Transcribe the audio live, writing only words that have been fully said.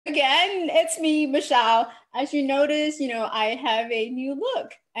again, it's me, Michelle. As you notice, I have a new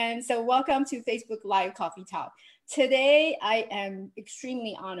look. And so welcome to Facebook Live Coffee Talk. Today, I am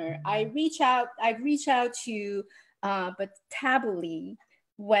extremely honored. I've reached out to Bathabile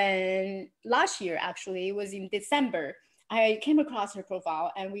when last year, actually, it was in December. I came across her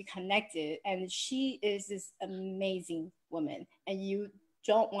profile and we connected, and she is this amazing woman. And you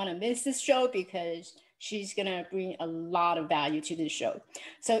don't want to miss this show because she's going to bring a lot of value to this show.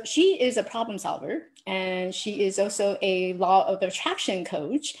 So she is a problem solver, and she is also a law of attraction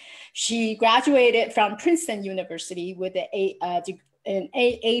coach. She graduated from Princeton University with an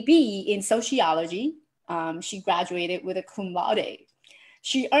AAB in sociology. She graduated with a cum laude.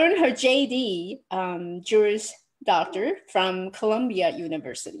 She earned her JD, Juris Doctor, from Columbia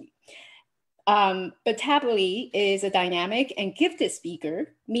University. Bathabile is a dynamic and gifted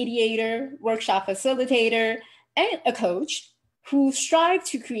speaker, mediator, workshop facilitator, and a coach who strives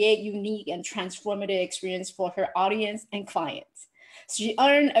to create unique and transformative experience for her audience and clients. She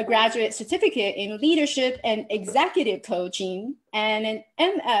earned a graduate certificate in leadership and executive coaching and an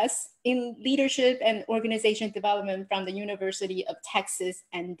MS in leadership and organization development from the University of Texas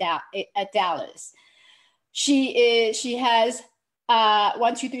at Dallas. She has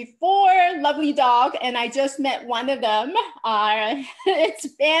 1, 2, 3, 4 lovely dog, and I just met one of them. It's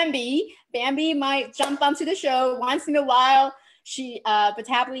Bambi. Bambi might jump onto the show once in a while.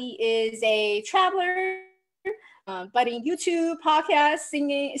 Bathabile is a traveler, budding YouTube, podcast,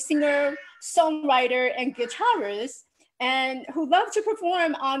 singer, songwriter, and guitarist, and who loves to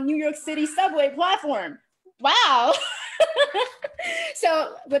perform on New York City subway platform. Wow!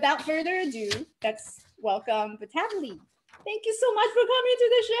 So, without further ado, let's welcome Bathabile. Thank you so much for coming to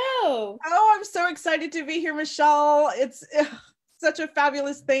the show. Oh, I'm so excited to be here, Michelle. It's such a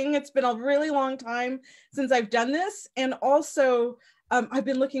fabulous thing. It's been a really long time since I've done this. And also, I've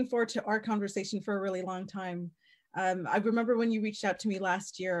been looking forward to our conversation for a really long time. I remember when you reached out to me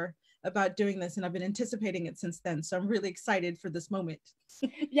last year about doing this, and I've been anticipating it since then. So I'm really excited for this moment.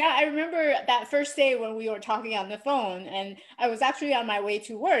 Yeah, I remember that first day when we were talking on the phone, and I was actually on my way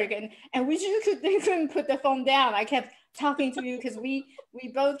to work, and we just couldn't put the phone down. I kept talking to you because we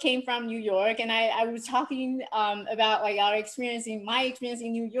both came from New York, and I was talking about like my experience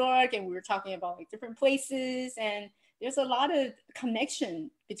in New York, and we were talking about like different places, and there's a lot of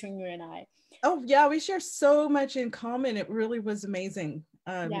connection between you and I. Oh yeah, we share so much in common. It really was amazing.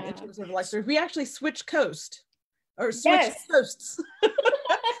 In terms of life story. We actually switched coasts. I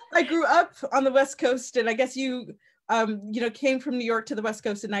grew up on the West Coast, and I guess you came from New York to the West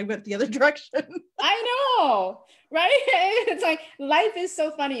Coast, and I went the other direction. I know, right? It's like life is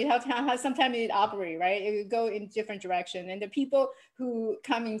so funny how sometimes it operates, right? It would go in different direction, and the people who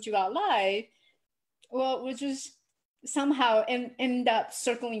come into our life, well, we just somehow end up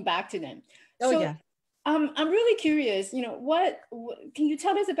circling back to them. Oh, yeah. I'm really curious, what can you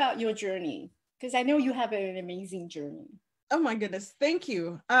tell us about your journey? Because I know you have an amazing journey. Oh my goodness, thank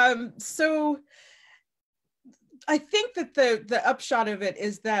you. So I think that the upshot of it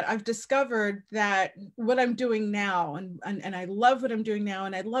is that I've discovered that what I'm doing now, and I love what I'm doing now,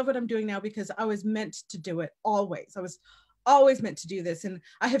 and I love what I'm doing now because I was meant to do it always. I was always meant to do this, and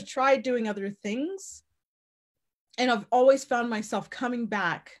I have tried doing other things, and I've always found myself coming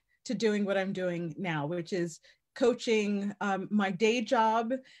back to doing what I'm doing now, which is coaching. My day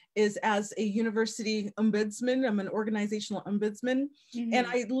job is as a university ombudsman. I'm an organizational ombudsman. Mm-hmm. And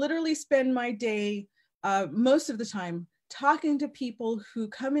I literally spend my day, most of the time, talking to people who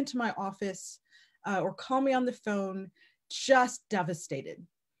come into my office or call me on the phone, just devastated.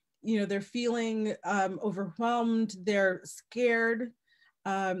 They're feeling overwhelmed, they're scared,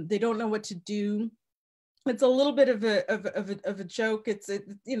 they don't know what to do. It's a little bit of a joke.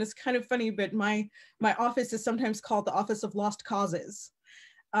 It's kind of funny, but my office is sometimes called the Office of Lost Causes,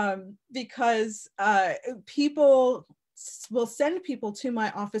 because people will send people to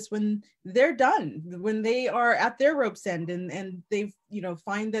my office when they're done, when they are at their rope's end, and they've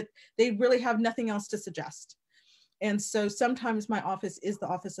find that they really have nothing else to suggest. And so sometimes my office is the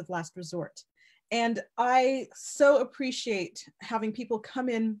office of last resort. And I so appreciate having people come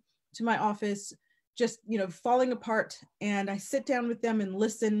in to my office just falling apart, and I sit down with them and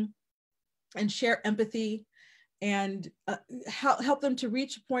listen and share empathy and help them to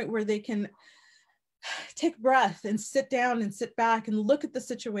reach a point where they can take breath and sit down and sit back and look at the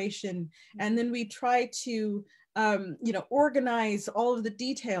situation. And then we try to organize all of the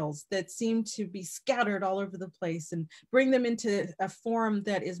details that seem to be scattered all over the place and bring them into a form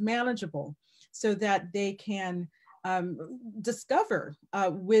that is manageable so that they can discover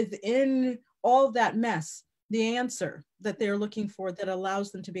within all that mess the answer that they're looking for that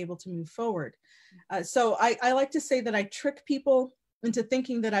allows them to be able to move forward. So I like to say that I trick people into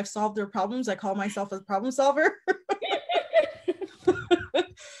thinking that I've solved their problems. I call myself a problem solver.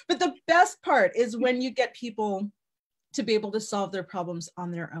 But the best part is when you get people to be able to solve their problems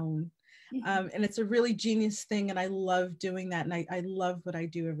on their own. Mm-hmm. And it's a really genius thing. And I love doing that. And I love what I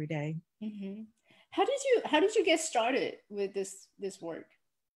do every day. Mm-hmm. How did you get started with this work?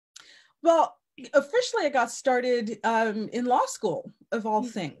 Well, officially I got started in law school, of all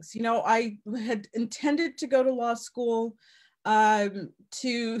things. You know, I had intended to go to law school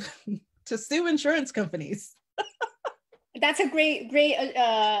to sue insurance companies. That's a great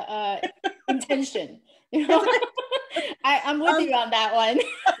intention. You know? I'm with you on that one.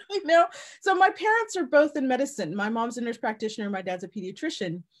 You know, so my parents are both in medicine. My mom's a nurse practitioner, my dad's a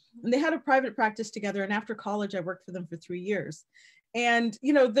pediatrician, and they had a private practice together. And after college, I worked for them for 3 years. And,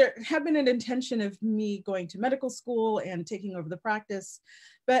 you know, there had been an intention of me going to medical school and taking over the practice.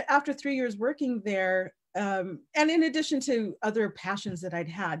 But after 3 years working there, and in addition to other passions that I'd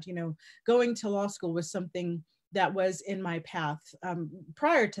had, you know, going to law school was something that was in my path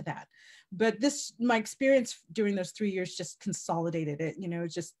prior to that. But my experience during those 3 years just consolidated it, you know,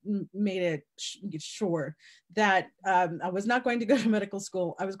 just made it sure that I was not going to go to medical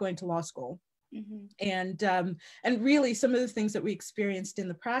school. I was going to law school. Mm-hmm. And really some of the things that we experienced in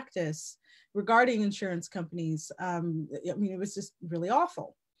the practice regarding insurance companies, I mean, it was just really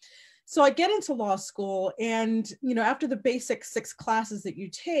awful. So I get into law school and, you know, after the basic 6 classes that you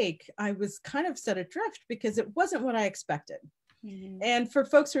take, I was kind of set adrift because it wasn't what I expected. Mm-hmm. And for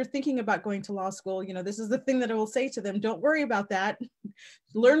folks who are thinking about going to law school, you know, this is the thing that I will say to them: don't worry about that.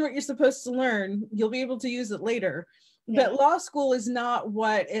 Learn what you're supposed to learn. You'll be able to use it later. Yeah. But law school is not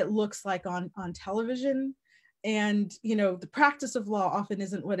what it looks like on television. And, you know, the practice of law often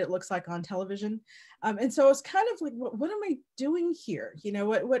isn't what it looks like on television. And so I was kind of like, what am I doing here? You know,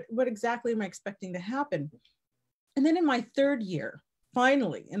 what exactly am I expecting to happen? And then in my 3rd year,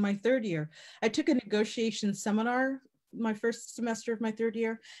 finally, in my 3rd year, I took a negotiation seminar, my first semester of my 3rd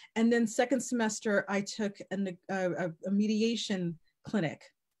year. And then 2nd semester, I took a mediation clinic.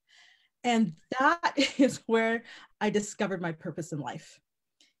 And that is where I discovered my purpose in life.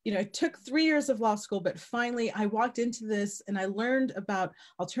 You know, it took 3 years of law school, but finally I walked into this and I learned about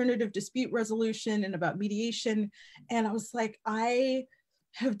alternative dispute resolution and about mediation. And I was like, I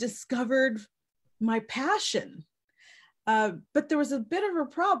have discovered my passion. But there was a bit of a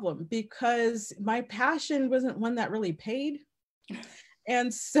problem because my passion wasn't one that really paid.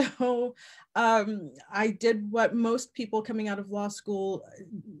 And so I did what most people coming out of law school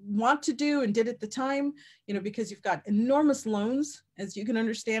want to do and did at the time, you know, because you've got enormous loans, as you can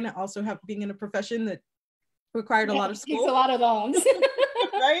understand, and also being in a profession that required a lot of school. Takes a lot of loans.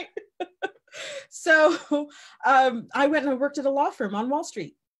 Right? So I went and I worked at a law firm on Wall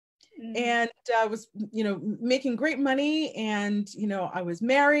Street. And was, you know, making great money. And, you know, I was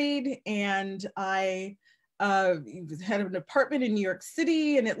married and I had an apartment in New York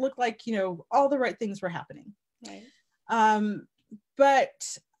City, and it looked like, you know, all the right things were happening. Right.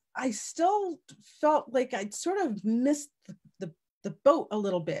 But I still felt like I'd sort of missed the boat a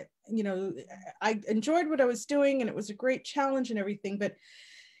little bit. You know, I enjoyed what I was doing and it was a great challenge and everything, but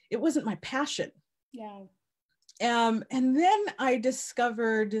it wasn't my passion. Yeah. And then I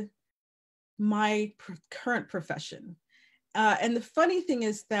discovered my current profession. And the funny thing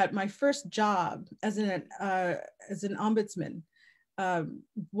is that my first job as an ombudsman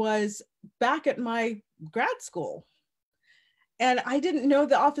was back at my grad school. And I didn't know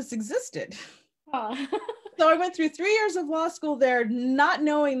the office existed. Oh. So I went through 3 years of law school there, not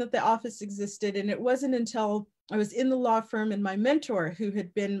knowing that the office existed. And it wasn't until I was in the law firm and my mentor, who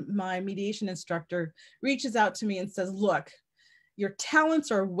had been my mediation instructor, reaches out to me and says, look, your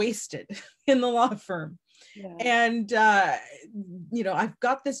talents are wasted in the law firm. Yeah. And, you know, I've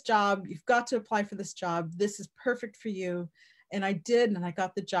got this job. You've got to apply for this job. This is perfect for you. And I did, and I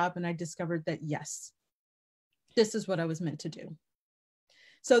got the job, and I discovered that, yes, this is what I was meant to do.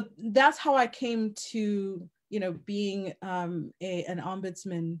 So that's how I came to, you know, being an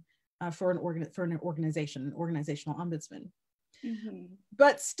ombudsman for an organization, an organizational ombudsman. Mm-hmm.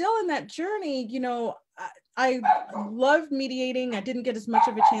 But still in that journey, you know, I loved mediating. I didn't get as much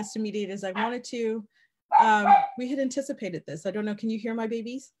of a chance to mediate as I wanted to. We had anticipated this. I don't know. Can you hear my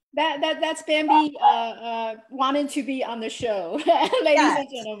babies? That's Bambi wanted to be on the show, ladies and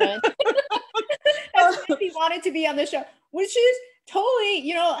gentlemen. That's Bambi wanted to be on the show, which is totally,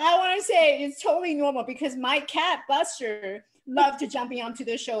 you know, I want to say it's totally normal because my cat Buster loved to jumping onto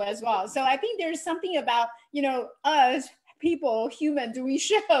the show as well. So I think there's something about, you know, us people, human, doing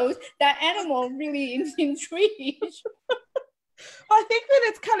shows, that animal really intrigued. I think that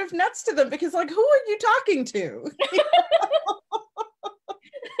it's kind of nuts to them because, like, who are you talking to?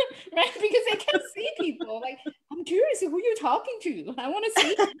 Right? Because they can't see people. Like, I'm curious who you're talking to. I want to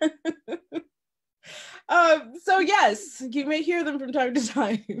see. So yes, you may hear them from time to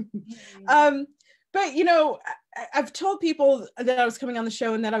time. But I've told people that I was coming on the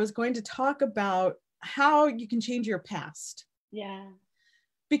show and that I was going to talk about how you can change your past. Yeah.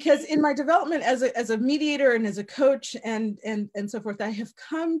 Because in my development as a mediator and as a coach and so forth, I have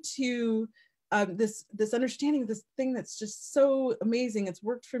come to this understanding of this thing that's just so amazing. It's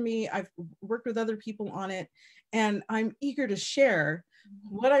worked for me. I've worked with other people on it, and I'm eager to share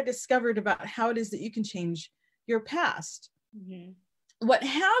what I discovered about how it is that you can change your past. Mm-hmm. What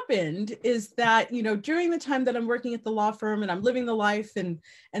happened is that, during the time that I'm working at the law firm and I'm living the life, and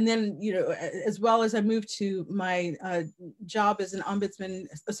then, as well as I moved to my job as an ombudsman,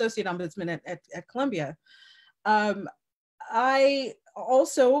 associate ombudsman at Columbia, I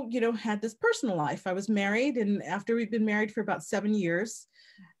also, had this personal life. I was married, and after we'd been married for about 7 years,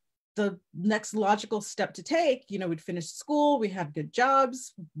 the next logical step to take, we'd finish school, we had good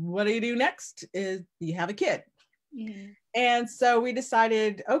jobs. What do you do next? Is you have a kid. Mm-hmm. And so we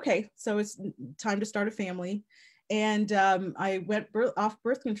decided, okay, so it's time to start a family. And I went off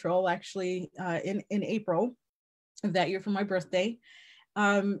birth control actually in April of that year for my birthday.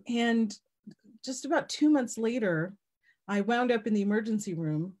 And just about 2 months later, I wound up in the emergency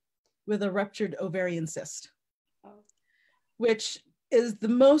room with a ruptured ovarian cyst, which is the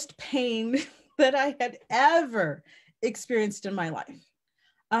most pain that I had ever experienced in my life.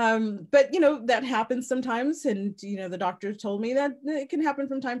 But that happens sometimes, and the doctor told me that it can happen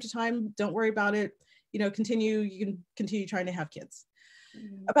from time to time. Don't worry about it. You can continue trying to have kids.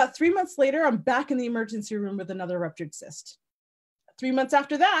 Mm-hmm. About 3 months later, I'm back in the emergency room with another ruptured cyst. 3 months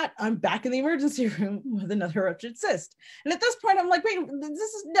after that, I'm back in the emergency room with another ruptured cyst. And at this point, I'm like, wait, this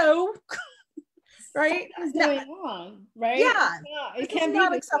is no, right? What's going on, right? Yeah, it can't be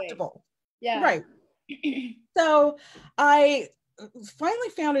not acceptable. Way. Yeah, right. So I finally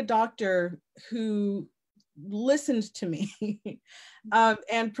found a doctor who listened to me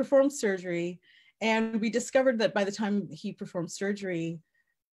and performed surgery. And we discovered that by the time he performed surgery,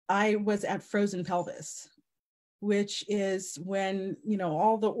 I was at frozen pelvis, which is when,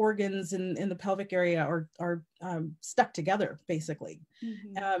 all the organs in the pelvic area are stuck together, basically.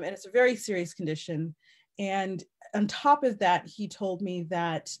 Mm-hmm. And it's a very serious condition. And on top of that, he told me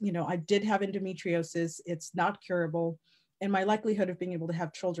that, I did have endometriosis. It's not curable. And my likelihood of being able to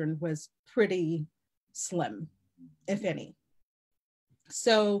have children was pretty slim, if any.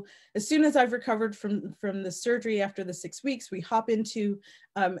 So as soon as I've recovered from the surgery after the 6 weeks, we hop into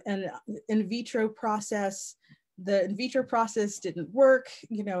an in vitro process. The in vitro process didn't work,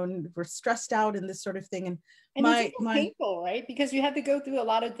 and we're stressed out and this sort of thing. And it's painful, right? Because you have to go through a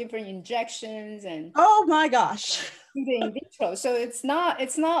lot of different injections and oh my gosh. Do the in vitro. So it's not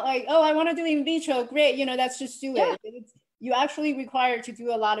like, oh, I want to do in vitro, great, let's just do it. You actually require to do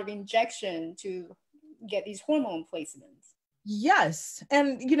a lot of injection to get these hormone placements. Yes.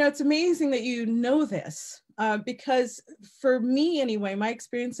 And, it's amazing that you know this because for me anyway, my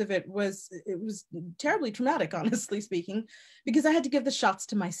experience of it was terribly traumatic, honestly speaking, because I had to give the shots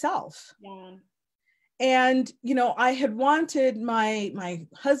to myself. Yeah. And, I had wanted my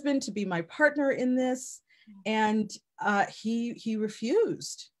husband to be my partner in this, and he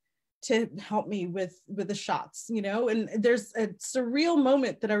refused to help me with the shots, and there's a surreal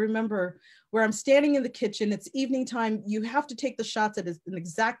moment that I remember where I'm standing in the kitchen, it's evening time, you have to take the shots at an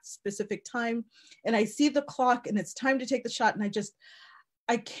exact specific time. And I see the clock and it's time to take the shot. And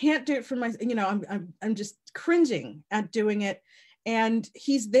I can't do it for my, I'm just cringing at doing it. And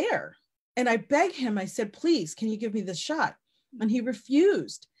he's there. And I beg him, I said, please, can you give me the shot? And he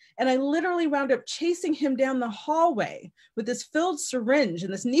refused. And I literally wound up chasing him down the hallway with this filled syringe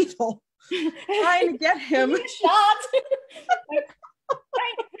and this needle, trying to get him shot.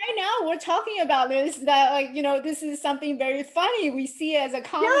 Right now, we're talking about this, that this is something very funny. We see it as a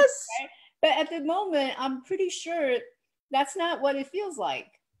comedy, yes. Right? But at the moment, I'm pretty sure that's not what it feels like.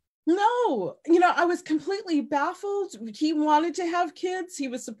 No, I was completely baffled. He wanted to have kids. He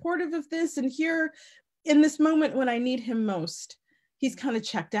was supportive of this. And here in this moment when I need him most, he's kind of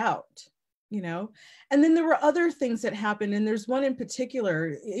checked out, and then there were other things that happened. And there's one in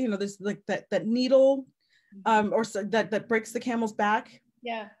particular, there's like that needle or so that breaks the camel's back.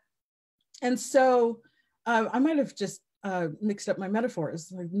 Yeah. And so I might have just mixed up my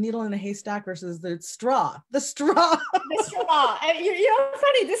metaphors, like needle in a haystack versus the straw. The straw. And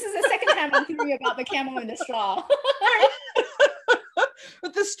funny, this is the second time I'm hearing about the camel and the straw.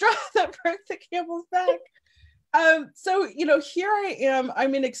 with the straw that broke the camel's back. So, here I am,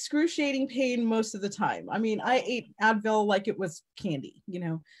 I'm in excruciating pain most of the time. I mean, I ate Advil like it was candy,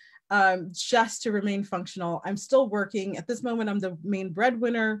 just to remain functional. I'm still working. At this moment, I'm the main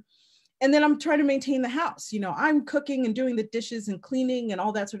breadwinner. And then I'm trying to maintain the house. I'm cooking and doing the dishes and cleaning and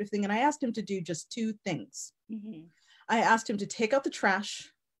all that sort of thing. And I asked him to do just two things. Mm-hmm. I asked him to take out the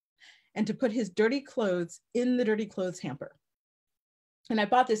trash and to put his dirty clothes in the dirty clothes hamper. And I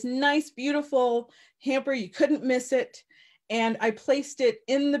bought this nice, beautiful hamper. You couldn't miss it. And I placed it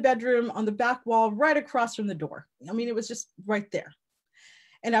in the bedroom on the back wall, right across from the door. I mean, it was just right there.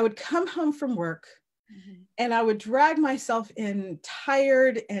 And I would come home from work, mm-hmm. and I would drag myself in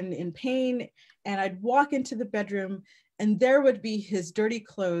tired and in pain. And I'd walk into the bedroom and there would be his dirty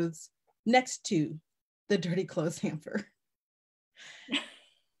clothes next to the dirty clothes hamper.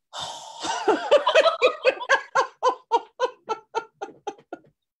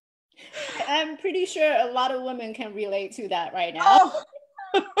 I'm pretty sure a lot of women can relate to that right now. Oh.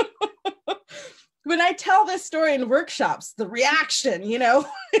 When I tell this story in workshops, the reaction,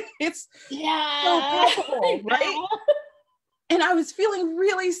 it's so palpable, right? And I was feeling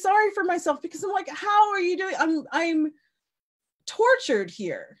really sorry for myself because I'm like, how are you doing? I'm tortured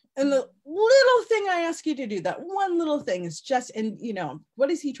here. And the little thing I ask you to do, that one little thing is just, and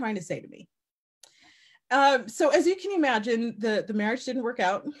what is he trying to say to me? So as you can imagine, the marriage didn't work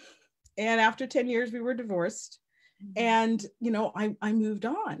out. And after 10 years, we were divorced. And, I moved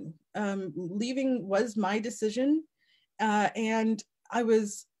on. Leaving was my decision. And I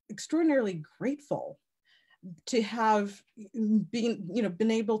was extraordinarily grateful to have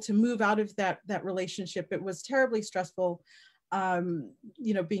been able to move out of that relationship. It was terribly stressful,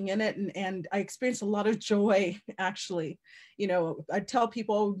 being in it. And I experienced a lot of joy, actually. I tell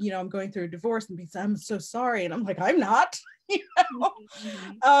people, I'm going through a divorce, and people say, I'm so sorry. And I'm like, I'm not.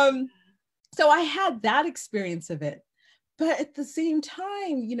 Mm-hmm. So I had that experience of it. But at the same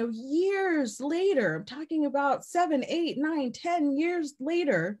time, years later, I'm talking about 7, 8, 9, 10 years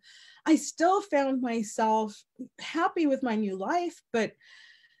later, I still found myself happy with my new life, but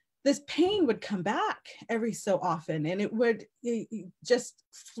this pain would come back every so often, and it would just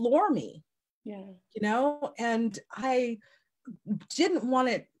floor me. Yeah. And I didn't want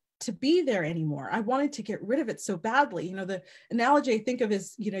it to be there anymore. I wanted to get rid of it so badly. The analogy I think of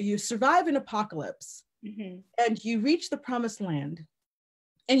is, you survive an apocalypse, mm-hmm. and you reach the promised land,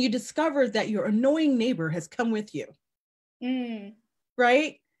 and you discover that your annoying neighbor has come with you. Mm.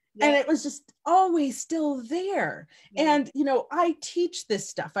 Right? Yeah. And it was just always still there. Yeah. And, I teach this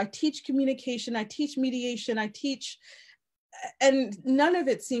stuff. I teach communication. I teach mediation. And none of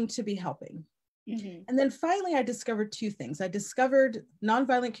it seemed to be helping. Mm-hmm. And then finally, I discovered two things. I discovered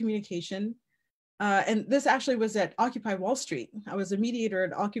nonviolent communication. And this actually was at Occupy Wall Street. I was a mediator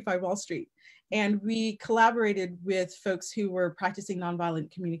at Occupy Wall Street. And we collaborated with folks who were practicing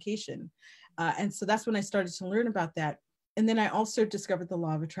nonviolent communication. And so that's when I started to learn about that. And then I also discovered the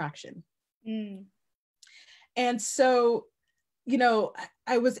law of attraction. Mm. And so,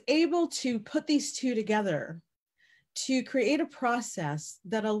 I was able to put these two together to create a process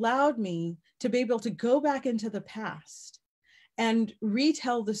that allowed me to be able to go back into the past and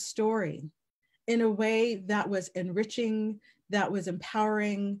retell the story in a way that was enriching, that was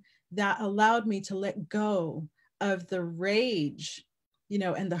empowering, that allowed me to let go of the rage,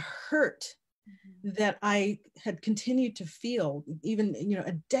 and the hurt, mm-hmm. that I had continued to feel even,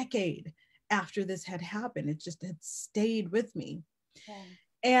 a decade after this had happened. It just had stayed with me. Yeah.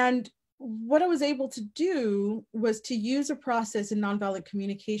 And what I was able to do was to use a process in nonviolent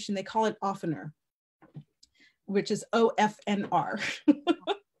communication. They call it oftener, which is OFNR.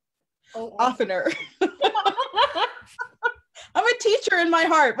 Oftener. I'm a teacher in my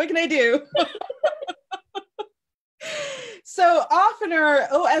heart. What can I do? So oftener,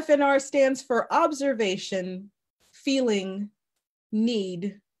 OFNR stands for observation, feeling,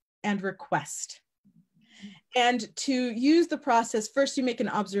 need, and request. And to use the process, first you make an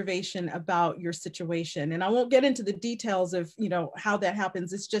observation about your situation. And I won't get into the details of, how that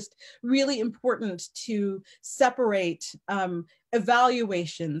happens. It's just really important to separate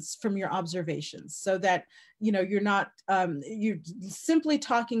evaluations from your observations so that, you're not, you're simply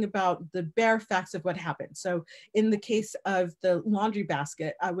talking about the bare facts of what happened. So in the case of the laundry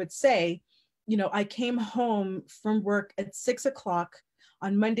basket, I would say, I came home from work at 6 o'clock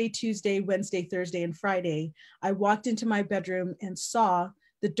on Monday, Tuesday, Wednesday, Thursday, and Friday. I walked into my bedroom and saw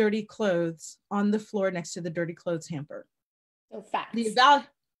the dirty clothes on the floor next to the dirty clothes hamper. So facts.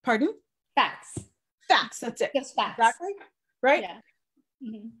 Pardon? Facts. Facts, that's it. Just facts. Exactly, right? Yeah.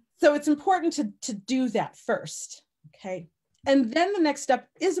 Mm-hmm. So it's important to do that first, okay? And then the next step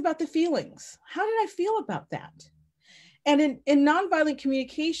is about the feelings. How did I feel about that? And in nonviolent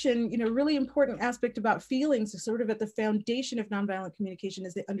communication, you know, really important aspect about feelings is sort of at the foundation of nonviolent communication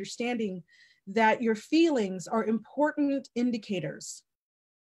is the understanding that your feelings are important indicators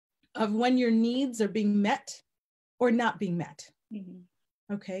of when your needs are being met or not being met.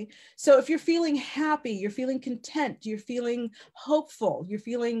 Mm-hmm. Okay. So if you're feeling happy, you're feeling content, you're feeling hopeful, you're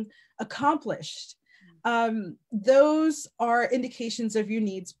feeling accomplished, those are indications of your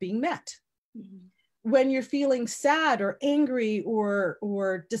needs being met. Mm-hmm. When you're feeling sad or angry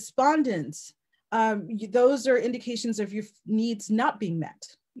or despondent, those are indications of your needs not being met.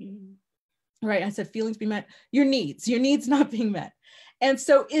 Mm-hmm. Right, I said feelings being met, your needs not being met. And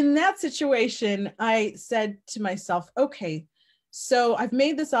so in that situation, I said to myself, okay, so I've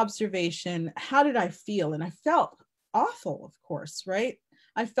made this observation, how did I feel? And I felt awful, of course, right?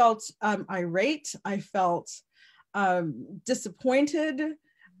 I felt irate, I felt disappointed,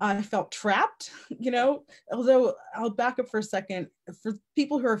 I felt trapped, you know, although I'll back up for a second. For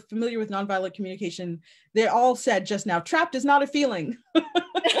people who are familiar with nonviolent communication, they all said just now, trapped is not a feeling.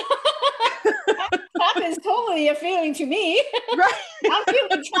 Trapped is totally a feeling to me. Right. I'm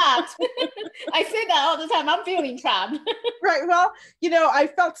feeling trapped. I say that all the time, I'm feeling trapped. Right, well, you know, I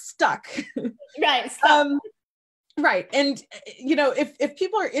felt stuck. Right, stuck. Right. And, you know, if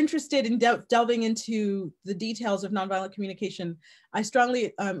people are interested in delving into the details of nonviolent communication, I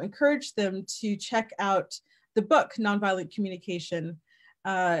strongly encourage them to check out the book, Nonviolent Communication.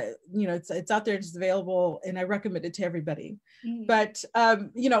 You know, it's out there, it's available, and I recommend it to everybody. Mm-hmm. But,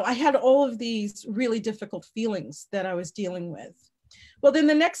 you know, I had all of these really difficult feelings that I was dealing with. Well, then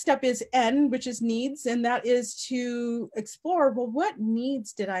the next step is N, which is needs, and that is to explore, well, what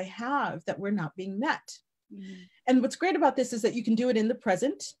needs did I have that were not being met? Mm-hmm. And what's great about this is that you can do it in the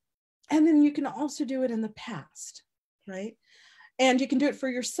present, and then you can also do it in the past, right? And you can do it for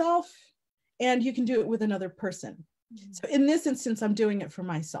yourself, and you can do it with another person. Mm-hmm. So in this instance, I'm doing it for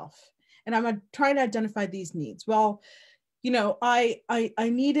myself, and I'm trying to identify these needs. Well, you know, I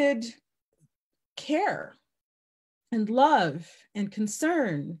needed care and love and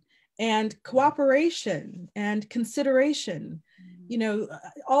concern and cooperation and consideration. You know,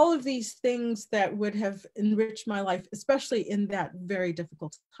 all of these things that would have enriched my life, especially in that very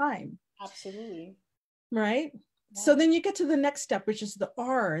difficult time. Absolutely. Right? Yeah. So then you get to the next step, which is the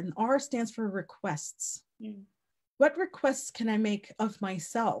R, and R stands for requests. Mm. What requests can I make of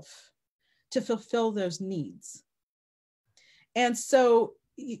myself to fulfill those needs? And so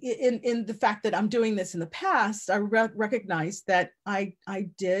in the fact that I'm doing this in the past, I recognize that I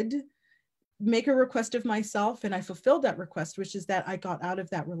did make a request of myself, and I fulfilled that request, which is that I got out of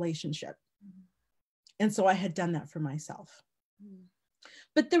that relationship. Mm-hmm. And so I had done that for myself. Mm-hmm.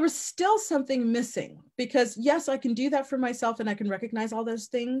 But there was still something missing, because yes, I can do that for myself and I can recognize all those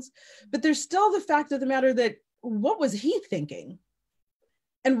things, but there's still the fact of the matter that what was he thinking?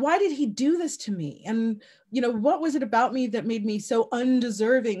 And why did he do this to me? And, you know, what was it about me that made me so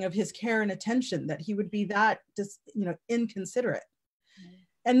undeserving of his care and attention that he would be that just, you know, inconsiderate?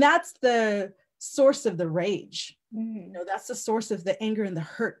 And that's the source of the rage. Mm-hmm. You know, that's the source of the anger and the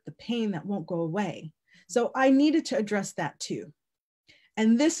hurt, the pain that won't go away. So I needed to address that too.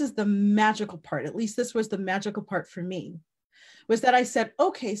 And this is the magical part, at least this was the magical part for me, was that I said,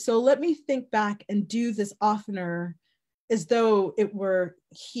 okay, so let me think back and do this oftener as though it were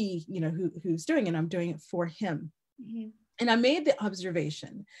he, you know, who's doing it. I'm doing it for him. Mm-hmm. And I made the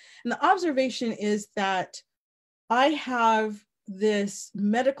observation. And the observation is that I have this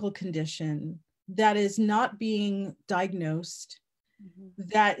medical condition that is not being diagnosed, mm-hmm.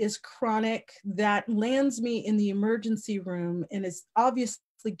 that is chronic, that lands me in the emergency room and is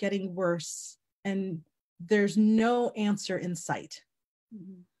obviously getting worse, and there's no answer in sight.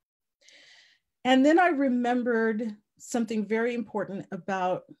 Mm-hmm. And then I remembered something very important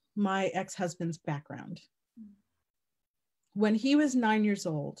about my ex-husband's background. When he was 9 years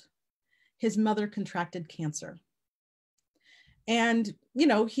old, his mother contracted cancer. And, you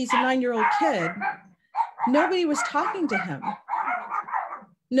know, he's a 9-year-old kid. Nobody was talking to him.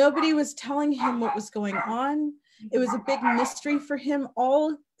 Nobody was telling him what was going on. It was a big mystery for him.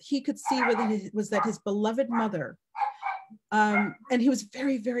 All he could see was that his beloved mother, and he was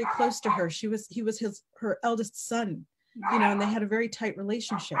very, very close to her. He was her eldest son, you know, and they had a very tight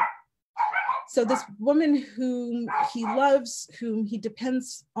relationship. So this woman whom he loves, whom he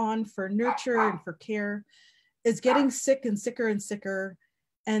depends on for nurture and for care, is getting sick and sicker and sicker.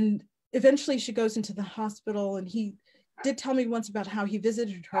 And eventually she goes into the hospital, and he did tell me once about how he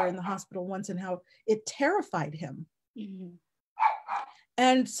visited her in the hospital once and how it terrified him. Mm-hmm.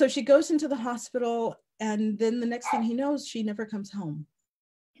 And so she goes into the hospital, And then the next thing he knows, she never comes home.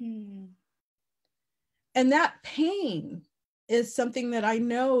 And that pain is something that I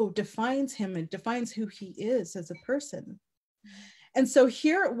know defines him and defines who he is as a person. And so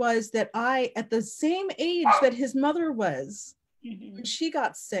here it was that I, at the same age that his mother was, when she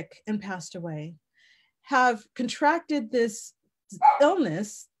got sick and passed away, have contracted this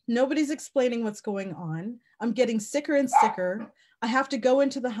illness. Nobody's explaining what's going on. I'm getting sicker and sicker. I have to go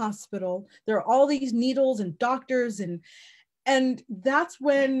into the hospital. There are all these needles and doctors, and that's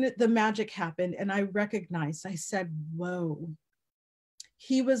when the magic happened. And I recognized, I said, whoa,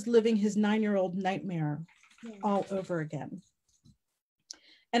 he was living his 9-year-old nightmare all over again.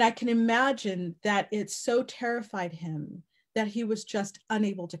 And I can imagine that it so terrified him that he was just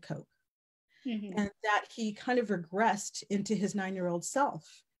unable to cope. And that he kind of regressed into his 9-year-old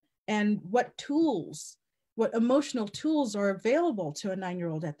self. And what tools, what emotional tools are available to a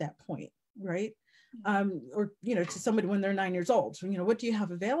 9-year-old at that point, right? Or, you know, to somebody when they're 9 years old. So, you know, what do you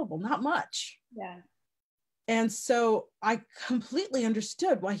have available? Not much. Yeah. And so I completely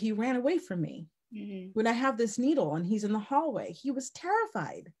understood why he ran away from me. When I have this needle and he's in the hallway, he was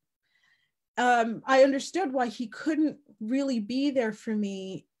terrified. I understood why he couldn't really be there for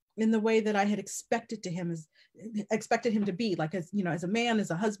me in the way that I had expected him to be, like, as, you know, as a man,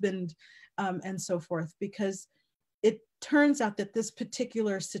 as a husband, and so forth, because it turns out that this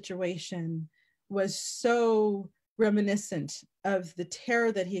particular situation was so reminiscent of the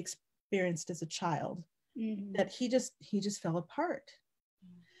terror that he experienced as a child, that he just fell apart.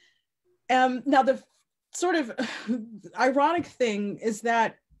 Now, the sort of ironic thing is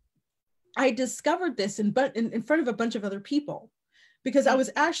that I discovered this in front of a bunch of other people, because I was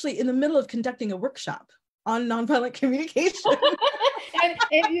actually in the middle of conducting a workshop on nonviolent communication. and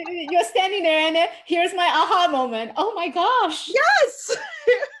you're standing there, and here's my aha moment. Oh my gosh. Yes.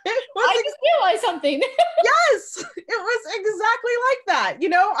 I just realized something. Yes, it was exactly like that. You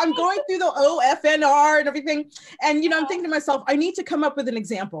know, I'm going through the OFNR and everything. And, you know, I'm thinking to myself, I need to come up with an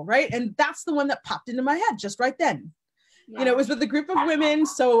example, right? And that's the one that popped into my head just right then. You know, it was with a group of women,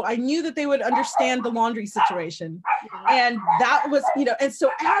 so I knew that they would understand the laundry situation. And that was, you know, and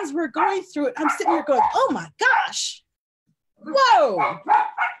so as we're going through it, I'm sitting here going, oh my gosh, whoa.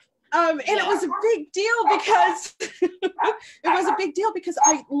 And it was a big deal because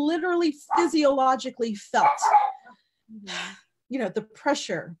I literally physiologically felt, you know, the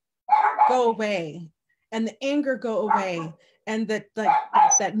pressure go away and the anger go away. And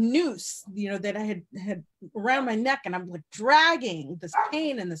that noose, you know, that I had around my neck, and I'm like dragging this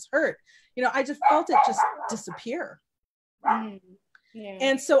pain and this hurt, you know, I just felt it just disappear.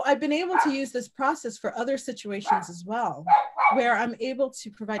 And so I've been able to use this process for other situations as well, where I'm able to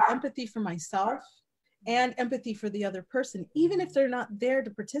provide empathy for myself and empathy for the other person, even if they're not there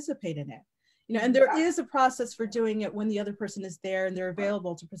to participate in it. You know, and there is a process for doing it when the other person is there and they're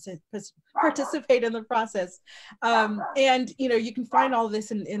available to participate in the process. And, you know, you can find all of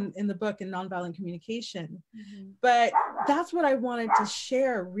this in the book, in Nonviolent Communication. But that's what I wanted to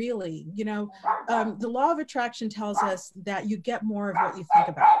share, really. You know, the law of attraction tells us that you get more of what you think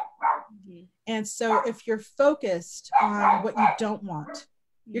about. And so if you're focused on what you don't want,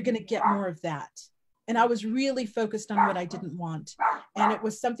 you're going to get more of that. And I was really focused on what I didn't want. And it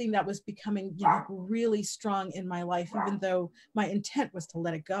was something that was becoming, you know, really strong in my life, even though my intent was to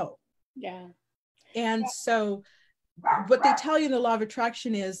let it go. Yeah. And so what they tell you in the law of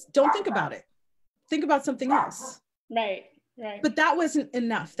attraction is, don't think about it. Think about something else. Right. Right. But that wasn't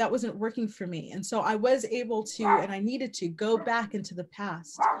enough. That wasn't working for me. And so I was able to, and I needed to go back into the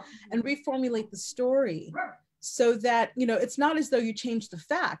past and reformulate the story, so that, you know, it's not as though you changed the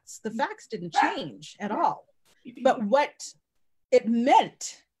facts. The facts didn't change at all. But what it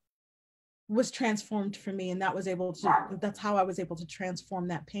meant was transformed for me. And that's how I was able to transform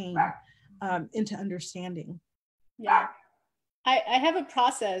that pain into understanding. Yeah. I have a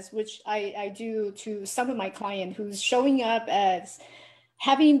process which I do to some of my clients who's showing up as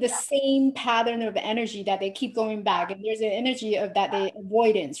having the same pattern of energy that they keep going back. And there's an energy of that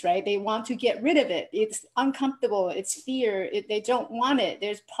avoidance, right? They want to get rid of it. It's uncomfortable. It's fear. They don't want it.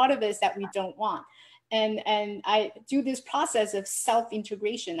 There's part of us that we don't want. And I do this process of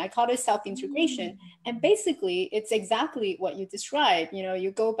self-integration. I call it self-integration. And basically, it's exactly what you described. You know, you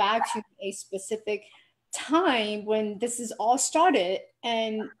go back to a specific time when this is all started,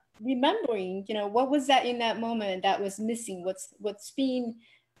 and remembering, you know, what was that in that moment that was missing,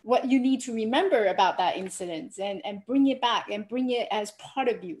 what you need to remember about that incident, and bring it back and bring it as part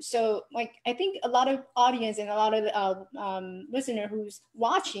of you. So, like, I think a lot of audience and a lot of listener who's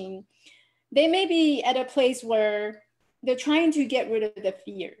watching, they may be at a place where they're trying to get rid of the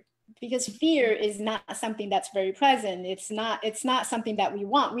fear. because fear is not something that's very present. It's not something that we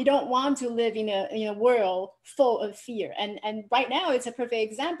want. We don't want to live in a world full of fear. And right now it's a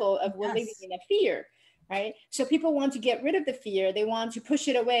perfect example of we're living in a fear, right? So people want to get rid of the fear. They want to push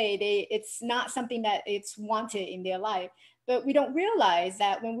it away. It's not something that it's wanted in their life. But we don't realize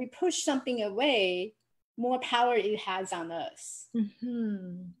that when we push something away, more power it has on us.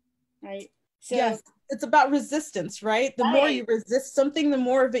 Right? So yes, it's about resistance, right? The more you resist something, the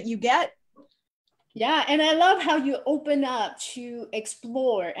more of it you get. Yeah, and I love how you open up to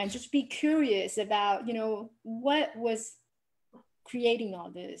explore and just be curious about, what was creating all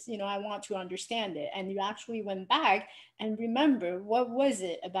this. I want to understand it. And you actually went back and remember, what was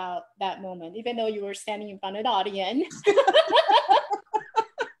it about that moment, even though you were standing in front of the audience.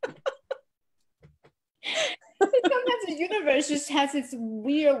 Sometimes the universe just has its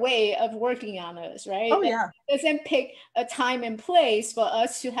weird way of working on us, right? Oh, yeah. It doesn't pick a time and place for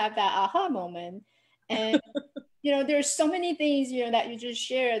us to have that aha moment. And, there's so many things, that you just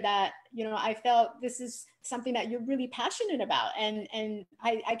shared that, I felt this is something that you're really passionate about. And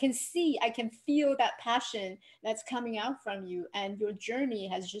I can feel that passion that's coming out from you. And your journey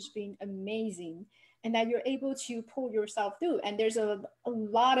has just been amazing. And that you're able to pull yourself through. And there's a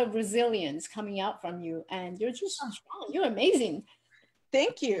lot of resilience coming out from you. And you're just strong. You're amazing.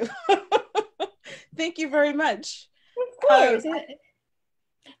 Thank you. Thank you very much. Of course.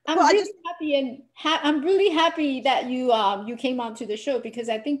 I'm really happy that you came onto the show, because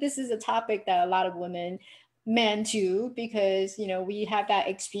I think this is a topic that a lot of women, men too, because we have that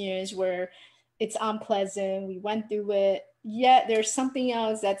experience where it's unpleasant, we went through it, yet there's something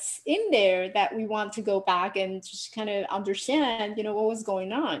else that's in there that we want to go back and just kind of understand, what was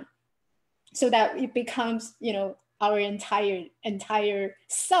going on, so that it becomes, our entire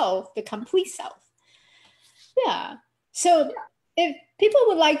self, the complete self. Yeah. So if people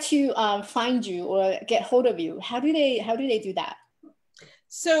would like to find you or get hold of you, how do they do that?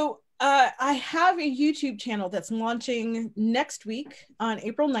 So I have a YouTube channel that's launching next week on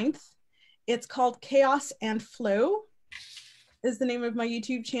April 9th. It's called Chaos and Flow is the name of my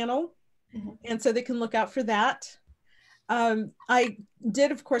YouTube channel. And so they can look out for that. I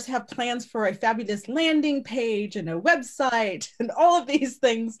did, of course, have plans for a fabulous landing page and a website and all of these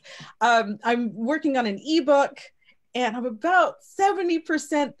things. I'm working on an ebook, and I'm about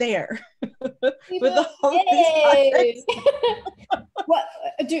 70% there with all of these projects. What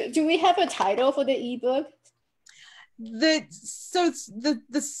do we have a title for the ebook? The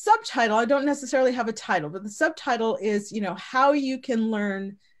subtitle, I don't necessarily have a title, but the subtitle is, how you can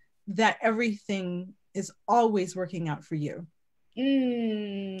learn that everything is always working out for you.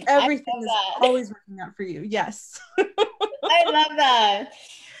 Everything is always working out for you. Yes. I love that.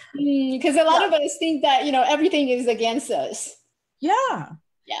 Because a lot of us think that, everything is against us. Yeah.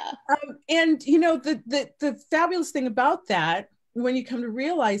 Yeah. And, the fabulous thing about that, when you come to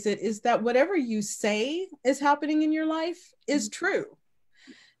realize it, is that whatever you say is happening in your life is true.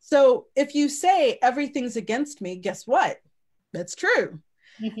 So if you say everything's against me, guess what? That's true.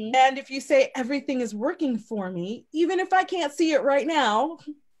 And if you say everything is working for me, even if I can't see it right now,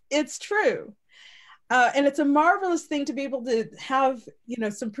 it's true. And it's a marvelous thing to be able to have,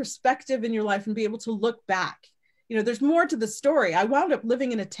 some perspective in your life and be able to look back. There's more to the story. I wound up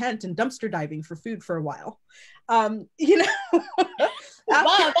living in a tent and dumpster diving for food for a while. Wow,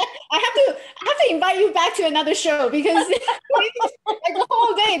 I have to invite you back to another show, because like the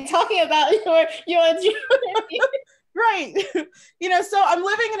whole day talking about your right. So I'm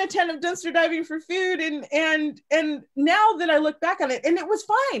living in a tent of dumpster diving for food, and now that I look back on it, and it was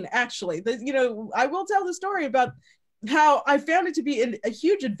fine, actually. I will tell the story about how I found it to be a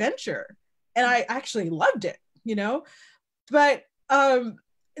huge adventure, and I actually loved it, but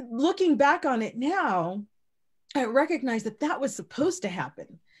looking back on it now, I recognize that was supposed to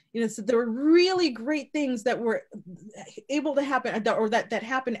happen. So there were really great things that were able to happen, or that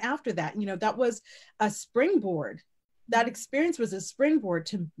happened after that. That was a springboard. That experience was a springboard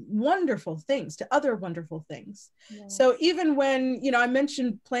to wonderful things, to other wonderful things. Yeah. So even when, I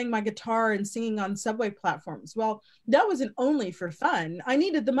mentioned playing my guitar and singing on subway platforms, well, that wasn't only for fun. I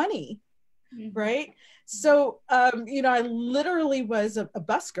needed the money, right? So, I literally was a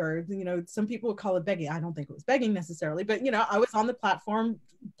busker. Some people would call it begging. I don't think it was begging necessarily, but, I was on the platform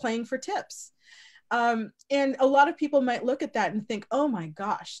playing for tips. And a lot of people might look at that and think, oh my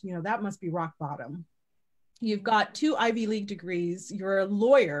gosh, that must be rock bottom. You've got 2 Ivy League degrees, you're a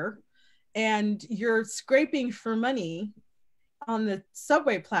lawyer, and you're scraping for money on the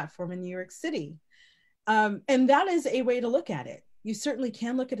subway platform in New York City. And that is a way to look at it. You certainly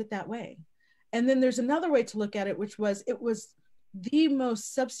can look at it that way. And then there's another way to look at it, which was, it was the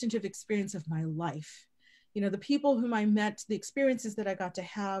most substantive experience of my life. You know, the people whom I met, the experiences that I got to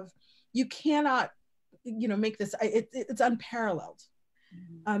have, you cannot, you know, make this, it's unparalleled.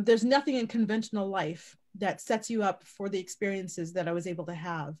 There's nothing in conventional life that sets you up for the experiences that I was able to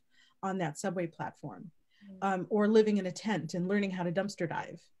have on that subway platform, or living in a tent and learning how to dumpster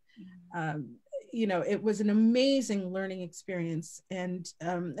dive. You know, it was an amazing learning experience, and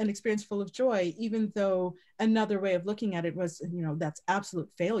an experience full of joy, even though another way of looking at it was, you know, that's absolute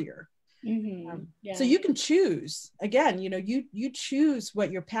failure. So you can choose, again, you know, you choose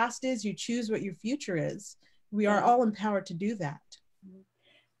what your past is, you choose what your future is. We are all empowered to do that.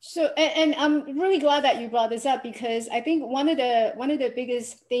 So, and I'm really glad that you brought this up, because I think one of the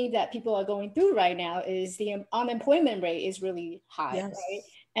biggest things that people are going through right now is the unemployment rate is really high, Yes. right?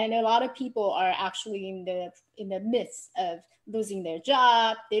 And a lot of people are actually in the midst of losing their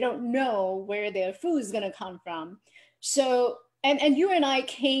job. They don't know where their food is going to come from. So, and you and I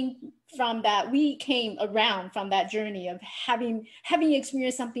came from that. We came around from that journey of having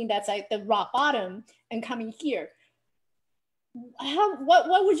experienced something that's like the rock bottom and coming here.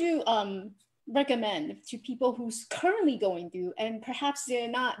 What would you recommend to people who's currently going through, and perhaps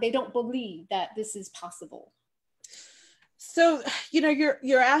they don't believe that this is possible? So, you know,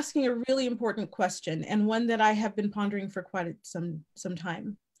 you're asking a really important question, and one that I have been pondering for quite some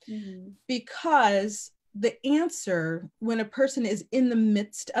time. Because the answer, when a person is in the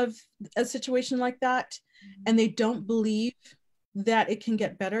midst of a situation like that, and they don't believe that it can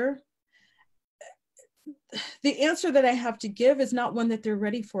get better, the answer that I have to give is not one that they're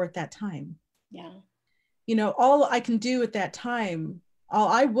ready for at that time. Yeah. You know, all I can do at that time, all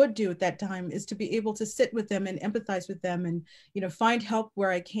I would do at that time, is to be able to sit with them and empathize with them, and, you know, find help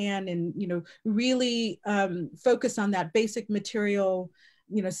where I can, and, you know, really focus on that basic material,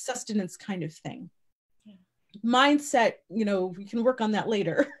 you know, sustenance kind of thing. Yeah. Mindset, you know, we can work on that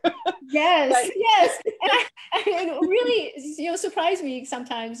later. Yes, yes. And it really, you know, surprised me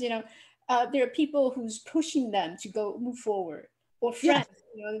sometimes, you know, there are people who's pushing them to move forward, or friends,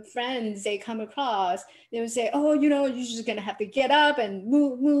 you know, friends they come across, they would say, oh, you know, you're just gonna have to get up and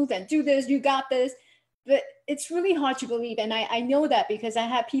move and do this, you got this. But it's really hard to believe. And I know that because I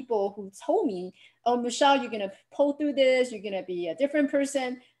had people who told me, oh, Michelle, you're gonna pull through this, you're gonna be a different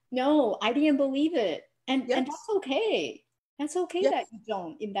person. No, I didn't believe it. And that's okay. That's okay that you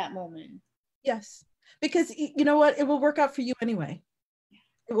don't in that moment. Yes, because you know what, it will work out for you anyway.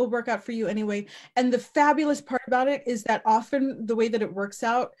 It will work out for you anyway. And the fabulous part about it is that often the way that it works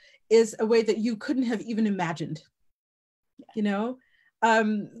out is a way that you couldn't have even imagined. You know,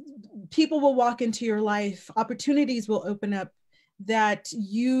 people will walk into your life, opportunities will open up that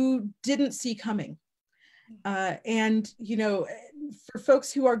you didn't see coming. And, you know, for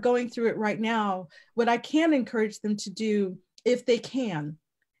folks who are going through it right now, what I can encourage them to do, if they can,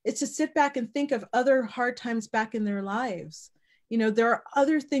 is to sit back and think of other hard times back in their lives. You know, there are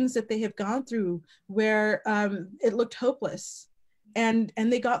other things that they have gone through where it looked hopeless, and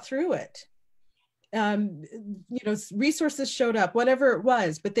they got through it. You know, resources showed up, whatever it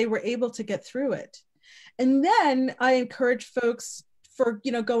was, but they were able to get through it. And then I encourage folks, for,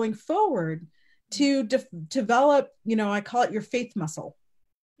 you know, going forward, to develop, you know, I call it your faith muscle.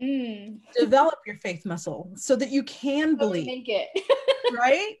 Develop your faith muscle so that you can believe. Make it.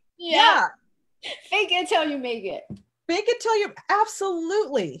 Right? Yeah. Fake it till you make it. Fake it till you,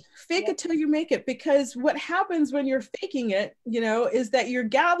 absolutely. Fake it till you make it. Because what happens when you're faking it, you know, is that you're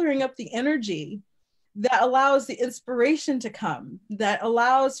gathering up the energy that allows the inspiration to come, that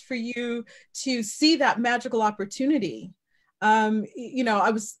allows for you to see that magical opportunity. You know,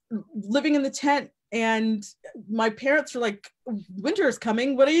 I was living in the tent, and my parents were like, winter is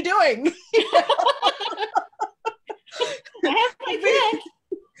coming, what are you doing? I have my tent.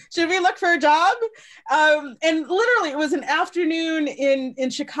 Should we look for a job? And literally, it was an afternoon in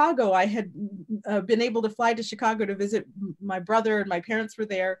Chicago. I had been able to fly to Chicago to visit my brother, and my parents were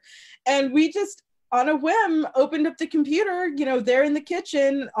there. And we just, on a whim, opened up the computer, you know, there in the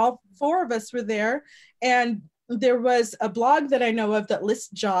kitchen, all four of us were there. And there was a blog that I know of that lists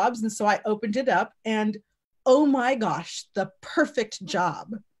jobs. And so I opened it up, and oh my gosh, the perfect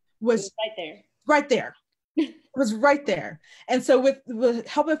job was right there. Right there. It was right there. And so with the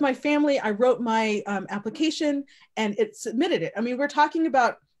help of my family, I wrote my application, and it submitted it. I mean, we're talking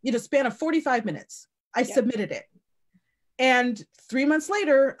about, you know, span of 45 minutes. I submitted it. And 3 months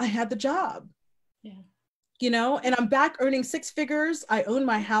later, I had the job. Yeah. You know, and I'm back earning 6 figures. I own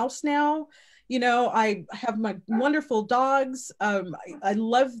my house now. You know, I have my wonderful dogs. I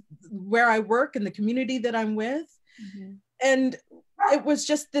love where I work and the community that I'm with. And it was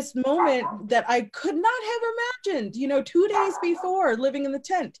just this moment that I could not have imagined, 2 days before living in the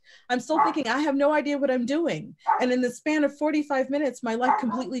tent. I'm still thinking, I have no idea what I'm doing. And in the span of 45 minutes, my life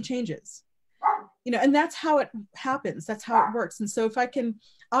completely changes. And that's how it happens. That's how it works. And so if I can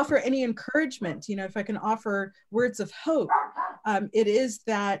offer any encouragement, if I can offer words of hope, it is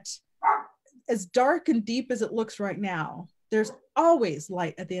that as dark and deep as it looks right now, there's always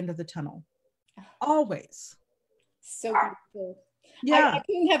light at the end of the tunnel. Always. So beautiful. Yeah. I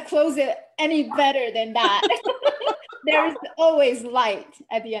couldn't have closed it any better than that. There's always light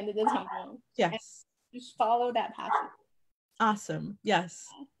at the end of the tunnel. Yes. And just follow that passion. Awesome. Yes.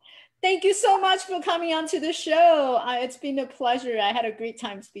 Thank you so much for coming on to the show. It's been a pleasure. I had a great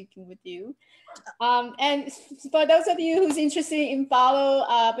time speaking with you. And for those of you who's interested in follow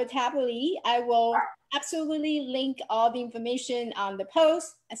Bathabile, I will absolutely link all the information on the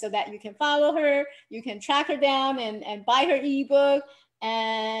post so that you can follow her, you can track her down and buy her ebook.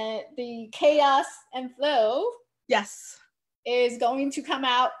 And the Chaos and Flow, yes, is going to come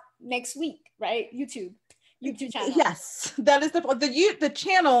out next week, right? YouTube channel. Yes, that is the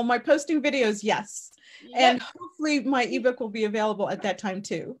channel, my posting videos, yes. Yep. And hopefully my ebook will be available at that time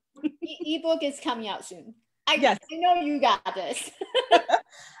too. Ebook is coming out soon. Yes. I know you got this.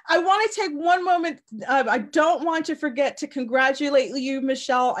 I want to take one moment. I don't want to forget to congratulate you,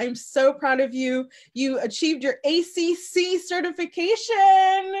 Michelle. I'm so proud of you. You achieved your ACC certification.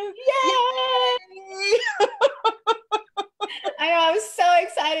 Yay! I know, I'm so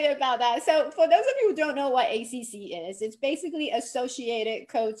excited about that. So for those of you who don't know what ACC is, it's basically Associated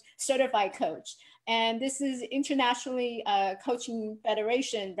Coach, Certified Coach. And this is internationally coaching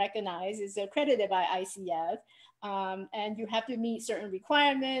federation recognized, is accredited by ICF. And you have to meet certain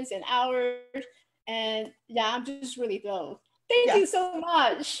requirements and hours. And yeah, I'm just really thrilled. Thank you so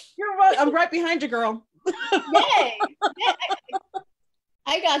much. You're right. I'm right behind you, girl. Yay. Yeah,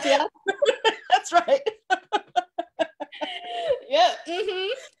 I got you. That's right. Yeah.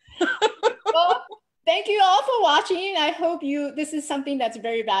 Mm-hmm. Well, thank you all for watching. I hope this is something that's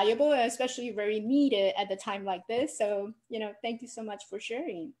very valuable and especially very needed at a time like this. So, thank you so much for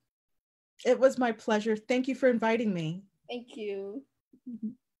sharing. It was my pleasure. Thank you for inviting me. Thank you. Mm-hmm.